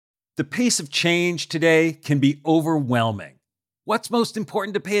The pace of change today can be overwhelming. What's most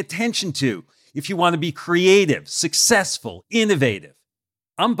important to pay attention to if you want to be creative, successful, innovative?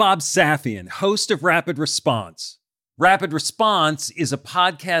 I'm Bob Safian, host of Rapid Response. Rapid Response is a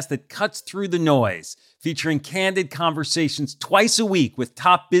podcast that cuts through the noise, featuring candid conversations twice a week with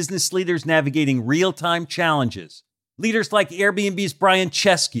top business leaders navigating real-time challenges. Leaders like Airbnb's Brian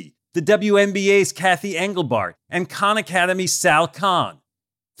Chesky, the WNBA's Kathy Engelbart, and Khan Academy's Sal Khan.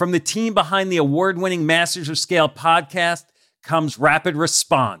 From the team behind the award-winning Masters of Scale podcast comes Rapid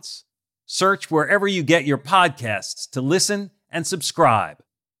Response. Search wherever you get your podcasts to listen and subscribe.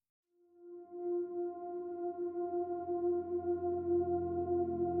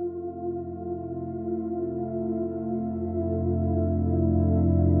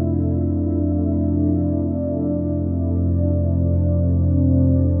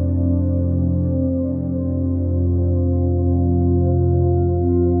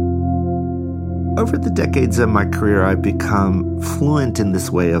 Over the decades of my career, I've become fluent in this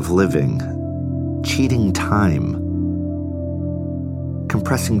way of living, cheating time,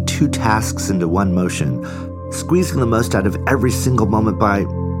 compressing two tasks into one motion, squeezing the most out of every single moment by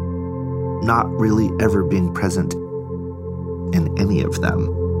not really ever being present in any of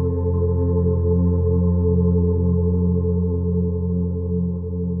them.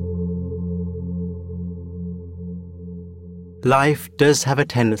 Life does have a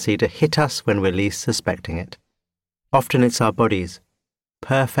tendency to hit us when we're least suspecting it. Often it's our bodies,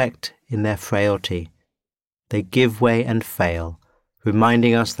 perfect in their frailty. They give way and fail,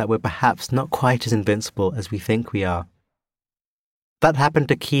 reminding us that we're perhaps not quite as invincible as we think we are. That happened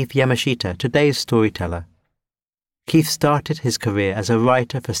to Keith Yamashita, today's storyteller. Keith started his career as a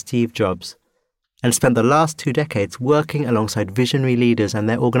writer for Steve Jobs and spent the last 2 decades working alongside visionary leaders and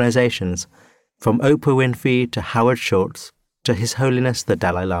their organizations, from Oprah Winfrey to Howard Schultz, to His Holiness the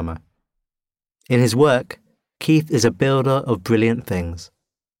Dalai Lama. In his work, Keith is a builder of brilliant things.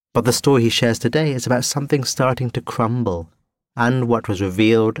 But the story he shares today is about something starting to crumble and what was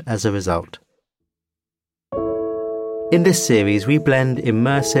revealed as a result. In this series, we blend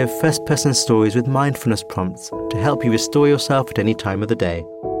immersive first-person stories with mindfulness prompts to help you restore yourself at any time of the day.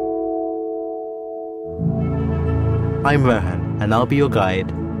 I'm Rohan, and I'll be your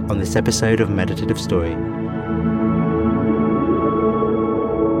guide on this episode of Meditative Story.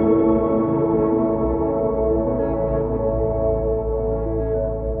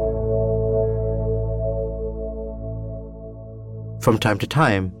 From time to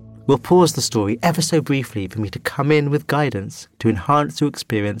time, we'll pause the story ever so briefly for me to come in with guidance to enhance your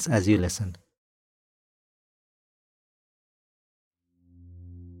experience as you listen.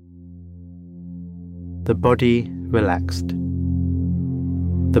 The body relaxed.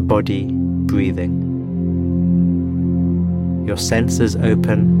 The body breathing. Your senses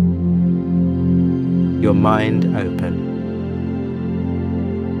open. Your mind open.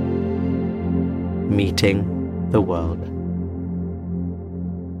 Meeting the world.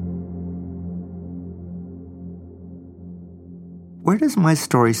 Where does my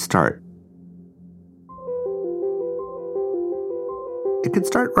story start? It could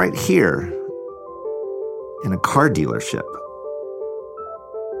start right here, in a car dealership.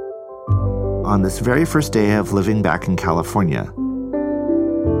 On this very first day of living back in California.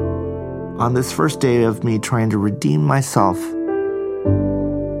 On this first day of me trying to redeem myself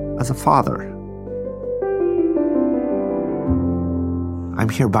as a father. I'm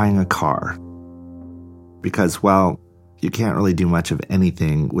here buying a car. Because, well, you can't really do much of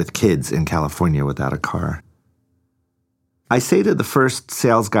anything with kids in California without a car. I say to the first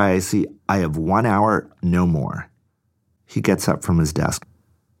sales guy I see, I have 1 hour, no more. He gets up from his desk.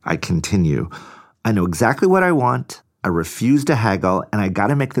 I continue. I know exactly what I want. I refuse to haggle, and I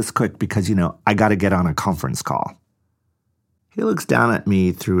gotta make this quick because, I gotta get on a conference call. He looks down at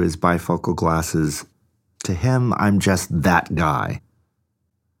me through his bifocal glasses. To him, I'm just that guy.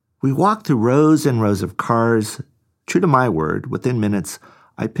 We walk through rows and rows of cars. True to my word, within minutes,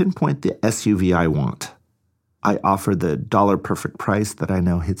 I pinpoint the SUV I want. I offer the dollar-perfect price that I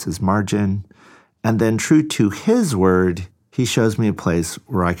know hits his margin. And then, true to his word, he shows me a place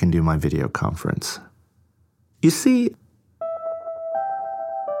where I can do my video conference. You see,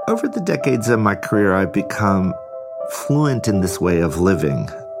 over the decades of my career, I've become fluent in this way of living,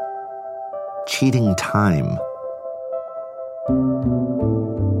 cheating time,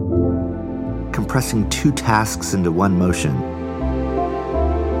 compressing 2 tasks into one motion,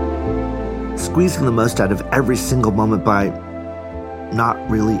 squeezing the most out of every single moment by not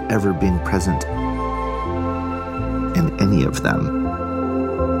really ever being present in any of them.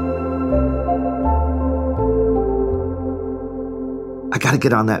 I gotta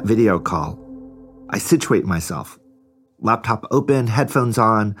get on that video call. I situate myself. Laptop open, headphones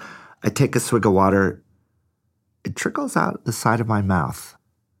on. I take a swig of water. It trickles out the side of my mouth.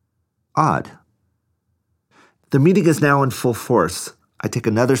 Odd. The meeting is now in full force. I take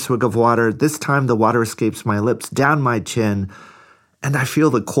another swig of water. This time the water escapes my lips, down my chin, and I feel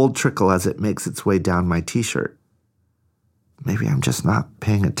the cold trickle as it makes its way down my t-shirt. Maybe I'm just not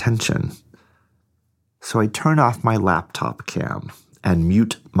paying attention. So I turn off my laptop cam and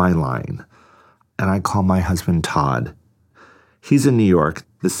mute my line, and I call my husband Todd. He's in New York,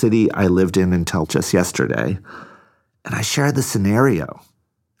 the city I lived in until just yesterday, and I share the scenario.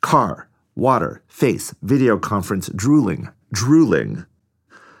 Car, water, face, video conference, drooling.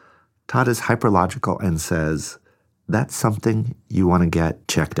 Todd is hyperlogical and says, "That's something you want to get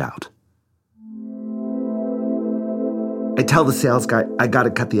checked out." I tell the sales guy I got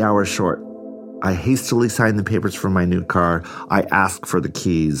to cut the hours short. I hastily sign the papers for my new car. I ask for the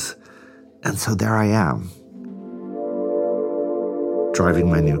keys. And so there I am, driving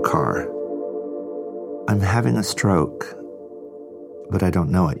my new car. I'm having a stroke, but I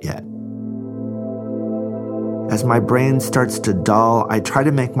don't know it yet. As my brain starts to dull, I try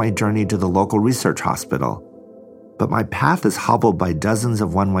to make my journey to the local research hospital. But my path is hobbled by dozens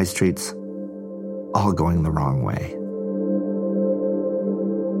of one-way streets, all going the wrong way.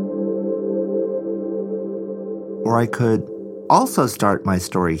 Or I could also start my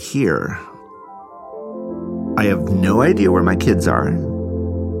story here. I have no idea where my kids are.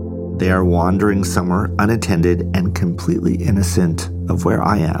 They are wandering somewhere unattended and completely innocent of where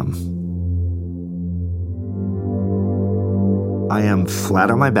I am. I am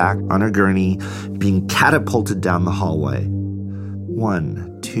flat on my back on a gurney, being catapulted down the hallway.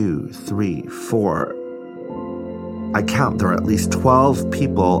 1, 2, 3, 4. I count there are at least 12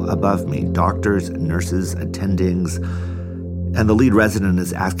 people above me, doctors, nurses, attendings, and the lead resident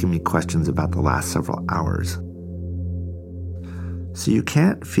is asking me questions about the last several hours. So you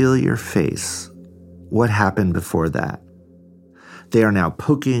can't feel your face. What happened before that? They are now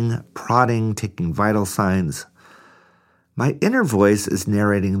poking, prodding, taking vital signs. My inner voice is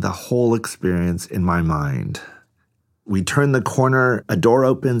narrating the whole experience in my mind. We turn the corner, a door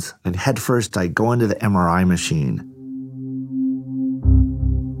opens, and headfirst I go into the MRI machine.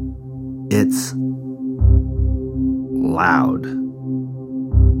 It's loud.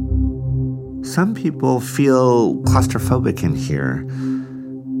 Some people feel claustrophobic in here,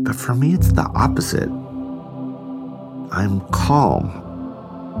 but for me it's the opposite. I'm calm,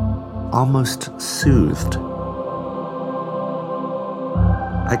 almost soothed.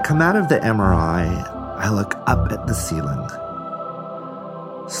 I come out of the MRI, I look up at the ceiling.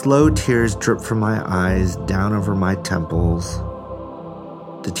 Slow tears drip from my eyes down over my temples.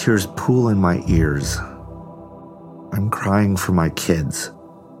 The tears pool in my ears. I'm crying for my kids,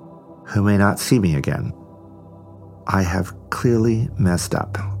 who may not see me again. I have clearly messed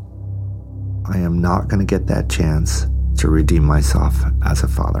up. I am not going to get that chance to redeem myself as a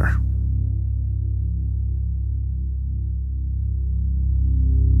father.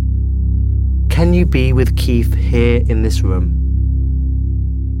 Can you be with Keith here in this room?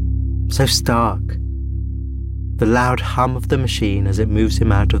 So stark. The loud hum of the machine as it moves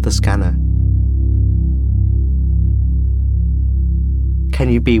him out of the scanner. Can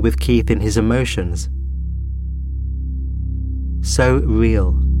you be with Keith in his emotions? So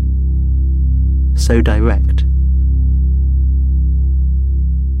real. So direct.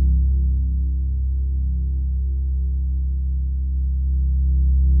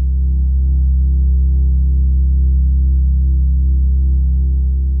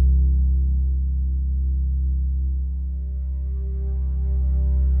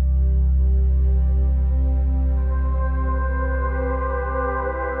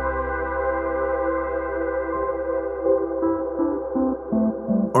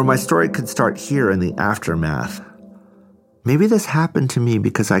 Or my story could start here in the aftermath. Maybe this happened to me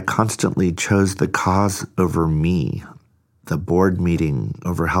because I constantly chose the cause over me. The board meeting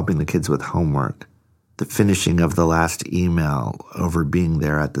over helping the kids with homework. The finishing of the last email over being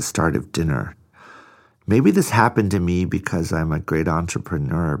there at the start of dinner. Maybe this happened to me because I'm a great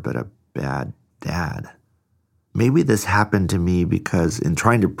entrepreneur but a bad dad. Maybe this happened to me because in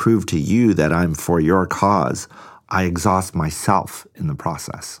trying to prove to you that I'm for your cause, I exhaust myself in the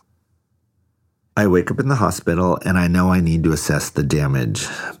process. I wake up in the hospital and I know I need to assess the damage,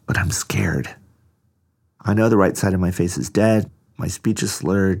 but I'm scared. I know the right side of my face is dead, my speech is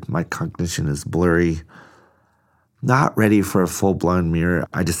slurred, my cognition is blurry. Not ready for a full-blown mirror,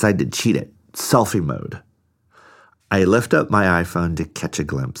 I decide to cheat it, selfie mode. I lift up my iPhone to catch a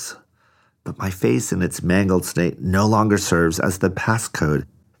glimpse. but my face in its mangled state no longer serves as the passcode.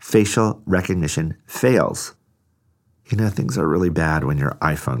 Facial recognition fails. You know, things are really bad when your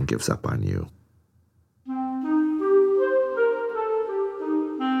iPhone gives up on you.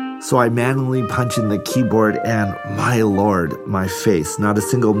 So I manually punch in the keyboard and, my lord, my face, not a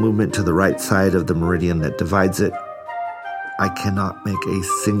single movement to the right side of the meridian that divides it. I cannot make a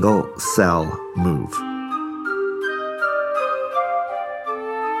single cell move.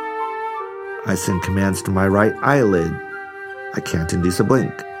 I send commands to my right eyelid. I can't induce a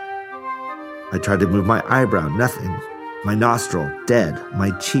blink. I try to move my eyebrow, nothing. My nostril, dead.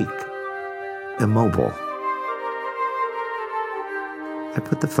 My cheek, immobile. I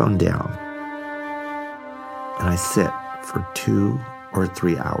put the phone down, and I sit for 2 or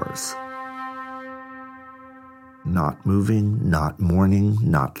 3 hours. Not moving, not mourning,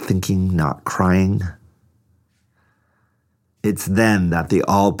 not thinking, not crying. It's then that the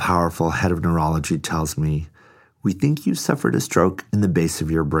all-powerful head of neurology tells me, "We think you suffered a stroke in the base of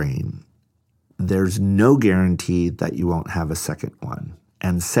your brain. There's no guarantee that you won't have a second one.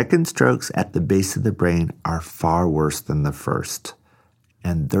 And second strokes at the base of the brain are far worse than the first.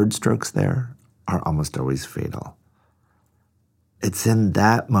 And third strokes there are almost always fatal." It's in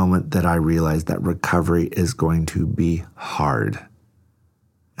that moment that I realize that recovery is going to be hard.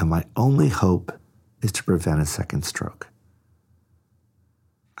 And my only hope is to prevent a second stroke.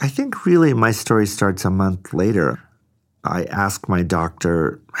 I think really my story starts a month later. I ask my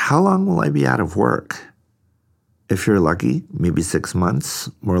doctor, how long will I be out of work? If you're lucky, maybe 6 months,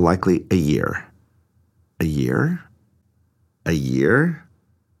 more likely a year. A year? A year?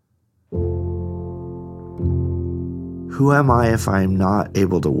 Who am I if I'm not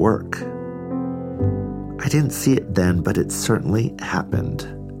able to work? I didn't see it then, but it certainly happened.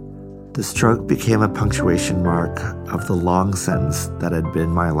 The stroke became a punctuation mark of the long sentence that had been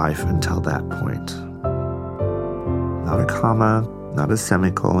my life until that point. Not a comma, not a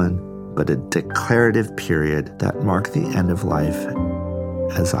semicolon, but a declarative period that marked the end of life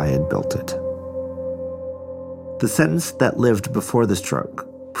as I had built it. The sentence that lived before the stroke: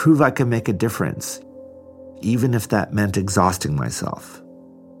 prove I can make a difference, even if that meant exhausting myself.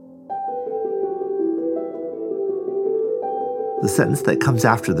 The sentence that comes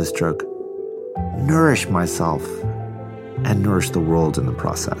after the stroke: nourish myself and nourish the world in the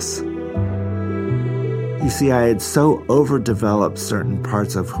process. You see, I had so overdeveloped certain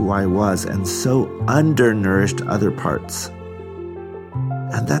parts of who I was and so undernourished other parts.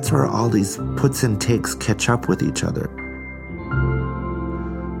 And that's where all these puts and takes catch up with each other.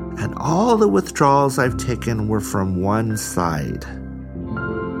 And all the withdrawals I've taken were from one side.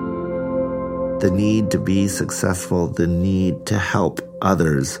 The need to be successful, the need to help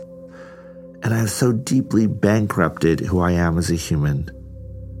others. And I have so deeply bankrupted who I am as a human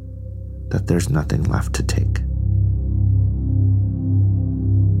that there's nothing left to take.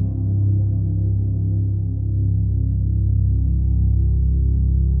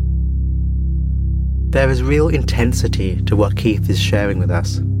 There is real intensity to what Keith is sharing with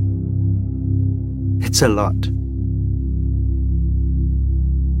us. It's a lot.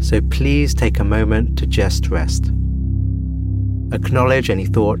 So please take a moment to just rest. Acknowledge any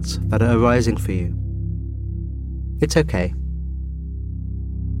thoughts that are arising for you. It's okay.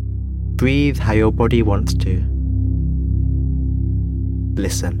 Breathe how your body wants to.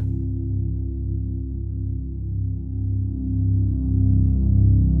 Listen.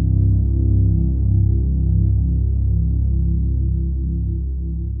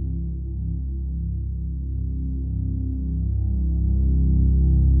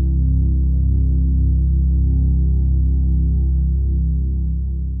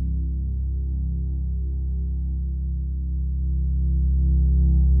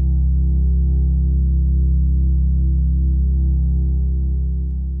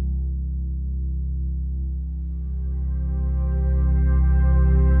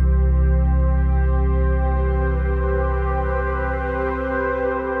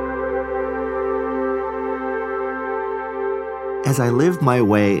 As I live my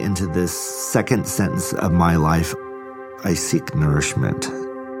way into this second sentence of my life, I seek nourishment.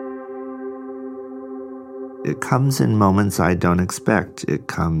 It comes in moments I don't expect. It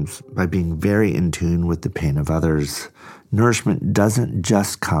comes by being very in tune with the pain of others. Nourishment doesn't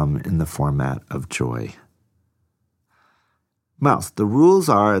just come in the format of joy. Mouse, the rules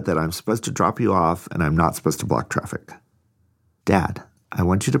are that I'm supposed to drop you off and I'm not supposed to block traffic. Dad, I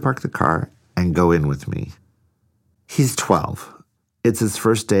want you to park the car and go in with me. He's 12. It's his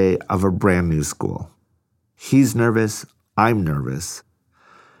first day of a brand new school. He's nervous. I'm nervous.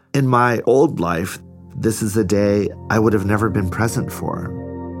 In my old life, this is a day I would have never been present for.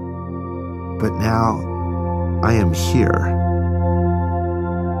 But now I am here.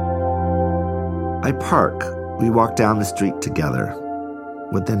 I park. We walk down the street together.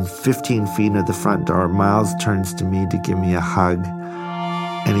 Within 15 feet of the front door, Miles turns to me to give me a hug,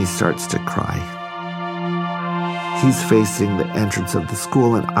 and he starts to cry. He's facing the entrance of the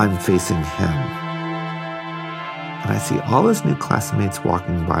school, and I'm facing him. And I see all his new classmates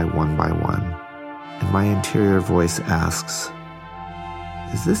walking by one, and my interior voice asks,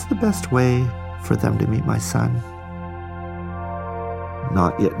 is this the best way for them to meet my son?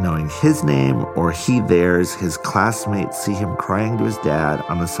 Not yet knowing his name or he theirs, his classmates see him crying to his dad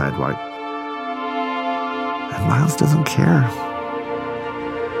on the sidewalk. And Miles doesn't care.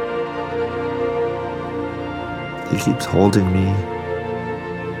 He keeps holding me,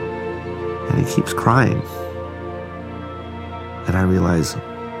 and he keeps crying. And I realize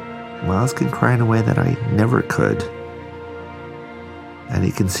Miles can cry in a way that I never could. And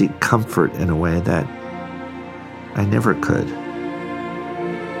he can seek comfort in a way that I never could.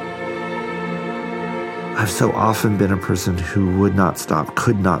 I've so often been a person who would not stop,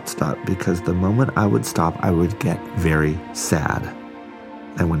 could not stop, because the moment I would stop, I would get very sad.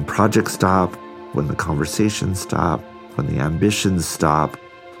 And when projects stop, when the conversations stop, when the ambitions stop,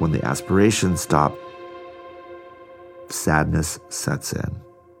 when the aspirations stop, sadness sets in.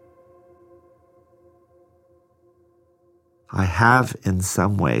 I have, in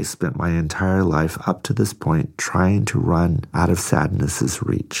some way, spent my entire life up to this point trying to run out of sadness's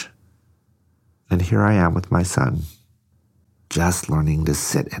reach. And here I am with my son, just learning to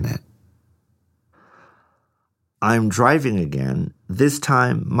sit in it. I'm driving again. This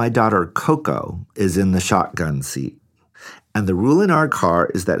time, my daughter Coco is in the shotgun seat. And the rule in our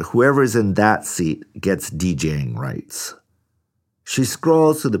car is that whoever's in that seat gets DJing rights. She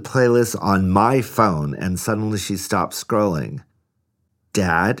scrolls through the playlist on my phone, and suddenly she stops scrolling.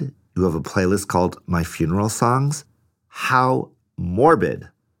 Dad, you have a playlist called My Funeral Songs? How morbid.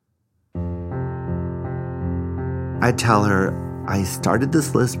 I tell her I started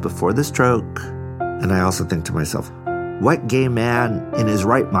this list before the stroke, and I also think to myself, what gay man in his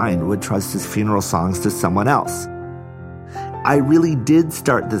right mind would trust his funeral songs to someone else? I really did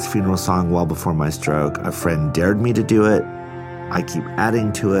start this funeral song well before my stroke. A friend dared me to do it. I keep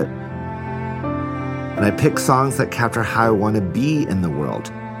adding to it. And I pick songs that capture how I want to be in the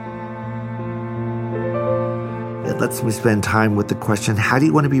world. It lets me spend time with the question, how do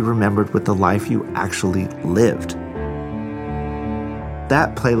you want to be remembered with the life you actually lived?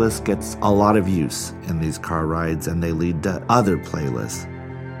 That playlist gets a lot of use in these car rides, and they lead to other playlists,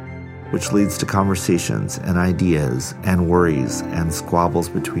 which leads to conversations and ideas and worries and squabbles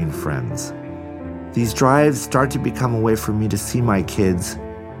between friends. These drives start to become a way for me to see my kids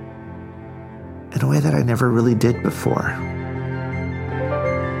in a way that I never really did before.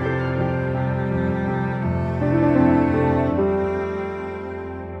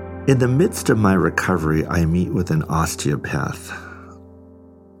 In the midst of my recovery, I meet with an osteopath.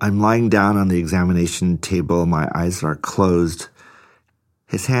 I'm lying down on the examination table. My eyes are closed.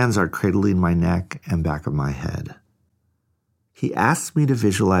 His hands are cradling my neck and back of my head. He asks me to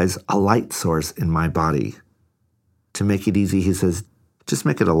visualize a light source in my body. To make it easy, he says, just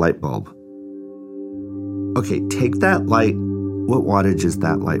make it a light bulb. Okay, take that light. What wattage is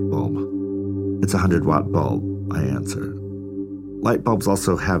that light bulb? It's a 100-watt bulb, I answer. Light bulbs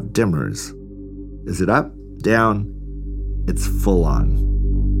also have dimmers. Is it up? Down? It's full on.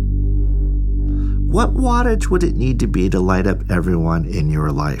 What wattage would it need to be to light up everyone in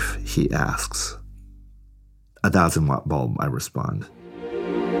your life? He asks. 1,000-watt bulb, I respond.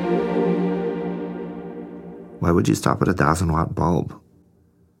 Why would you stop at a 1,000-watt bulb?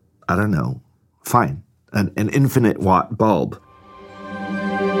 I don't know. Fine, an infinite watt bulb.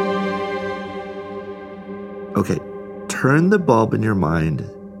 Okay, turn the bulb in your mind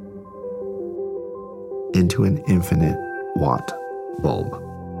into an infinite watt bulb.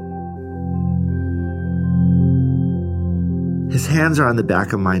 His hands are on the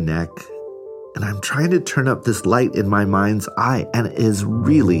back of my neck, and I'm trying to turn up this light in my mind's eye, and it is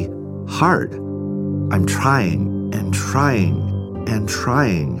really hard. I'm trying and trying and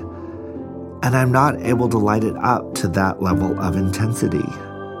trying, and I'm not able to light it up to that level of intensity.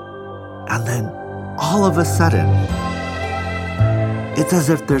 And then, all of a sudden, it's as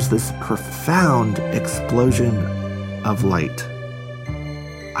if there's this profound explosion of light.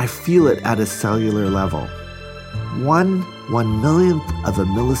 I feel it at a cellular level. 1/1,000,000th of a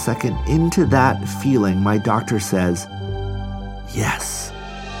millisecond into that feeling, my doctor says, yes,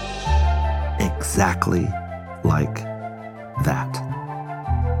 exactly like that.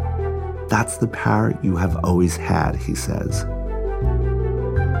 That's the power you have always had, he says.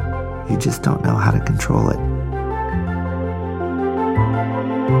 You just don't know how to control it.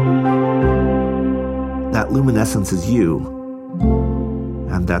 That luminescence is you,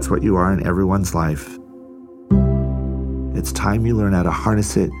 and that's what you are in everyone's life. It's time you learn how to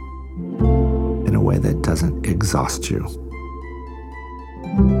harness it in a way that doesn't exhaust you.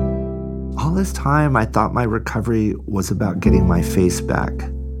 All this time, I thought my recovery was about getting my face back,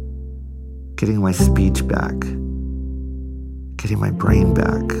 getting my speech back, getting my brain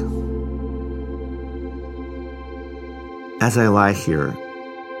back. As I lie here,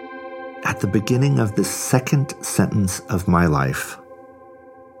 at the beginning of the second sentence of my life,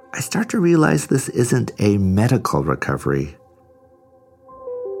 I start to realize this isn't a medical recovery.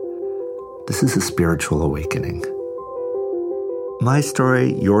 This is a spiritual awakening. My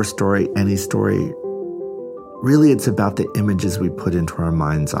story, your story, any story, really it's about the images we put into our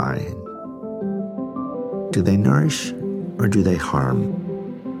mind's eye. Do they nourish or do they harm?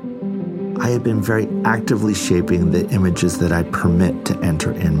 I have been very actively shaping the images that I permit to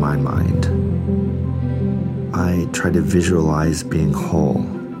enter in my mind. I try to visualize being whole.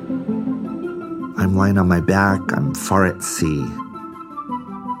 I'm lying on my back, I'm far at sea.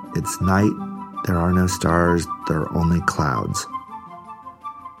 It's night, there are no stars, there are only clouds.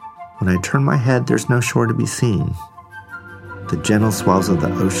 When I turn my head, there's no shore to be seen. The gentle swells of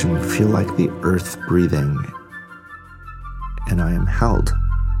the ocean feel like the earth breathing, and I am held.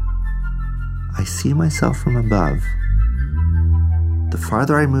 I see myself from above. The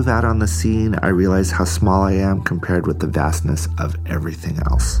farther I move out on the scene, I realize how small I am compared with the vastness of everything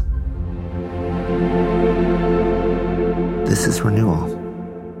else. This is renewal.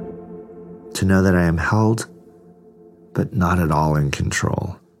 To know that I am held, but not at all in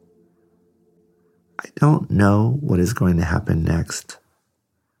control. I don't know what is going to happen next.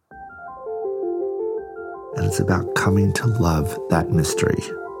 And it's about coming to love that mystery.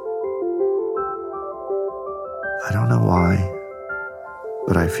 I don't know why,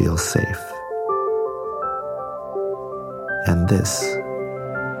 but I feel safe. And this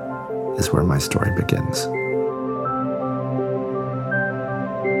is where my story begins.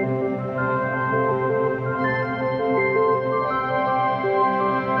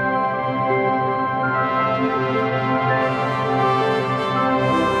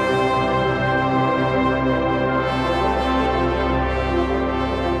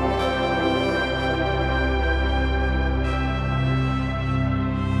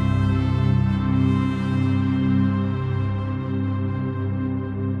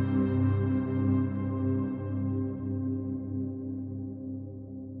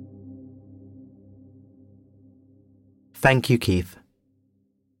 Thank you, Keith.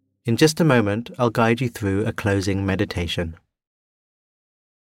 In just a moment, I'll guide you through a closing meditation.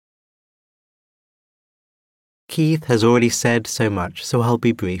 Keith has already said so much, so I'll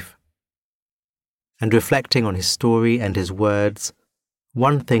be brief. And reflecting on his story and his words,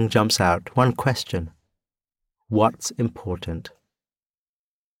 one thing jumps out, one question. What's important?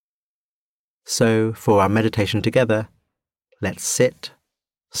 So, for our meditation together, let's sit,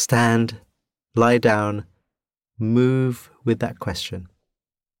 stand, lie down, move with that question.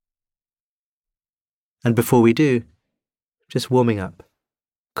 And before we do, just warming up,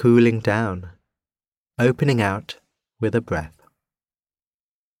 cooling down, opening out with a breath.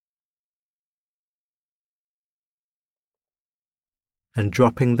 And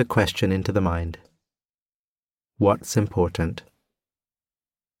dropping the question into the mind. What's important?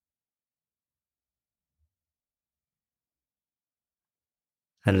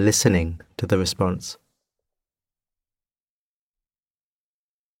 And listening to the response.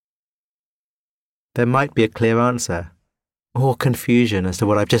 There might be a clear answer, or confusion as to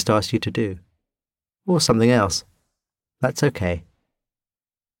what I've just asked you to do, or something else. That's okay.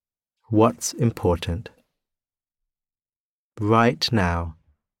 What's important? Right now,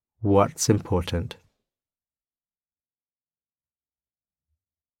 what's important?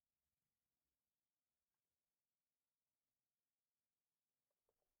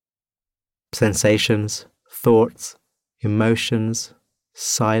 Sensations, thoughts, emotions,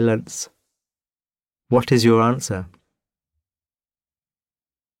 silence. What is your answer?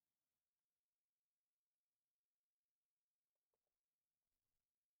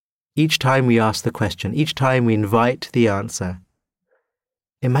 Each time we ask the question, each time we invite the answer,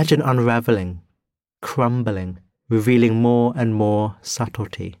 imagine unraveling, crumbling, revealing more and more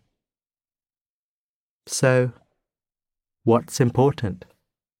subtlety. So, what's important?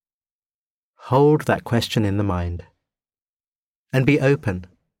 Hold that question in the mind and be open.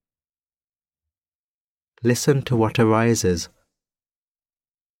 Listen to what arises.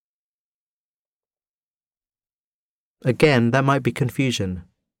 Again, that might be confusion.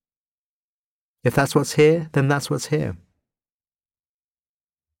 If that's what's here, then that's what's here.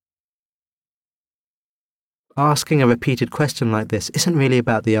 Asking a repeated question like this isn't really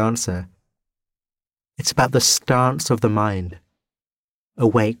about the answer. It's about the stance of the mind.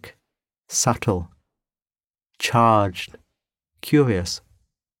 Awake, subtle, charged, curious.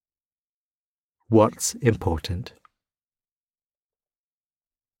 What's important?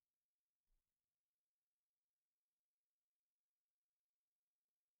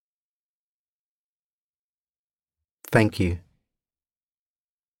 Thank you.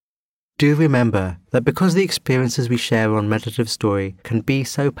 Do remember that because the experiences we share on Meditative Story can be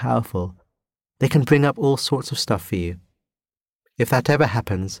so powerful, they can bring up all sorts of stuff for you. If that ever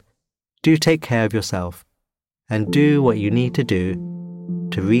happens, do take care of yourself and do what you need to do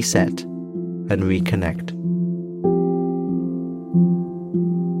to reset and reconnect.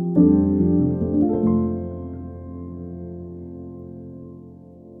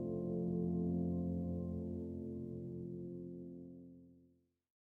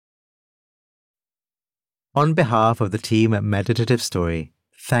 On behalf of the team at Meditative Story,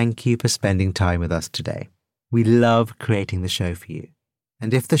 thank you for spending time with us today. We love creating the show for you.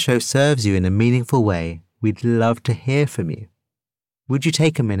 And if the show serves you in a meaningful way, we'd love to hear from you. Would you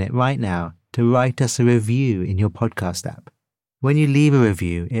take a minute right now to write us a review in your podcast app? When you leave a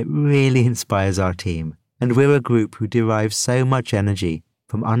review, it really inspires our team, and we're a group who derives so much energy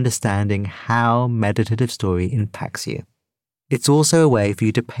from understanding how Meditative Story impacts you. It's also a way for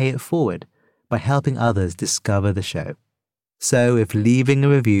you to pay it forward by helping others discover the show. So if leaving a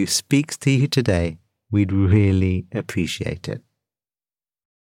review speaks to you today, we'd really appreciate it.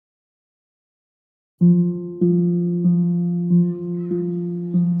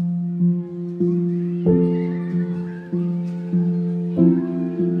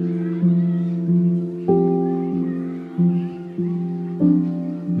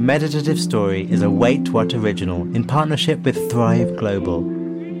 Meditative Story is a Wait What original in partnership with Thrive Global.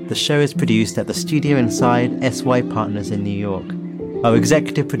 The show is produced at the studio inside SY Partners in New York. Our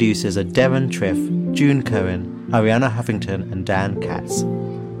executive producers are Darren Triff, June Cohen, Ariana Huffington and Dan Katz.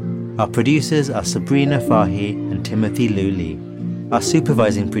 Our producers are Sabrina Fahi and Timothy Liu Lee. Our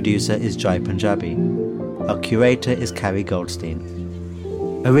supervising producer is Jai Punjabi. Our curator is Carrie Goldstein.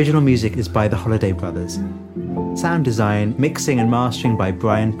 Original music is by the Holiday Brothers. Sound design, mixing and mastering by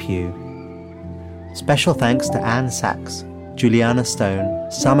Brian Pugh. Special thanks to Anne Sachs, Juliana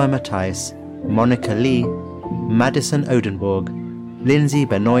Stone, Summer Matthijs, Monica Lee, Madison Odenborg, Lindsay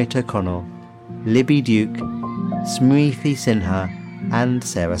Benoit O'Connell, Libby Duke, Smriti Sinha, and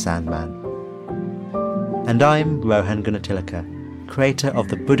Sarah Sandman. And I'm Rohan Gunatilaka, creator of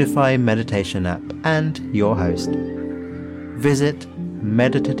the Buddhify meditation app and your host. Visit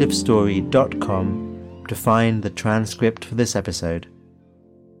meditativestory.com to find the transcript for this episode.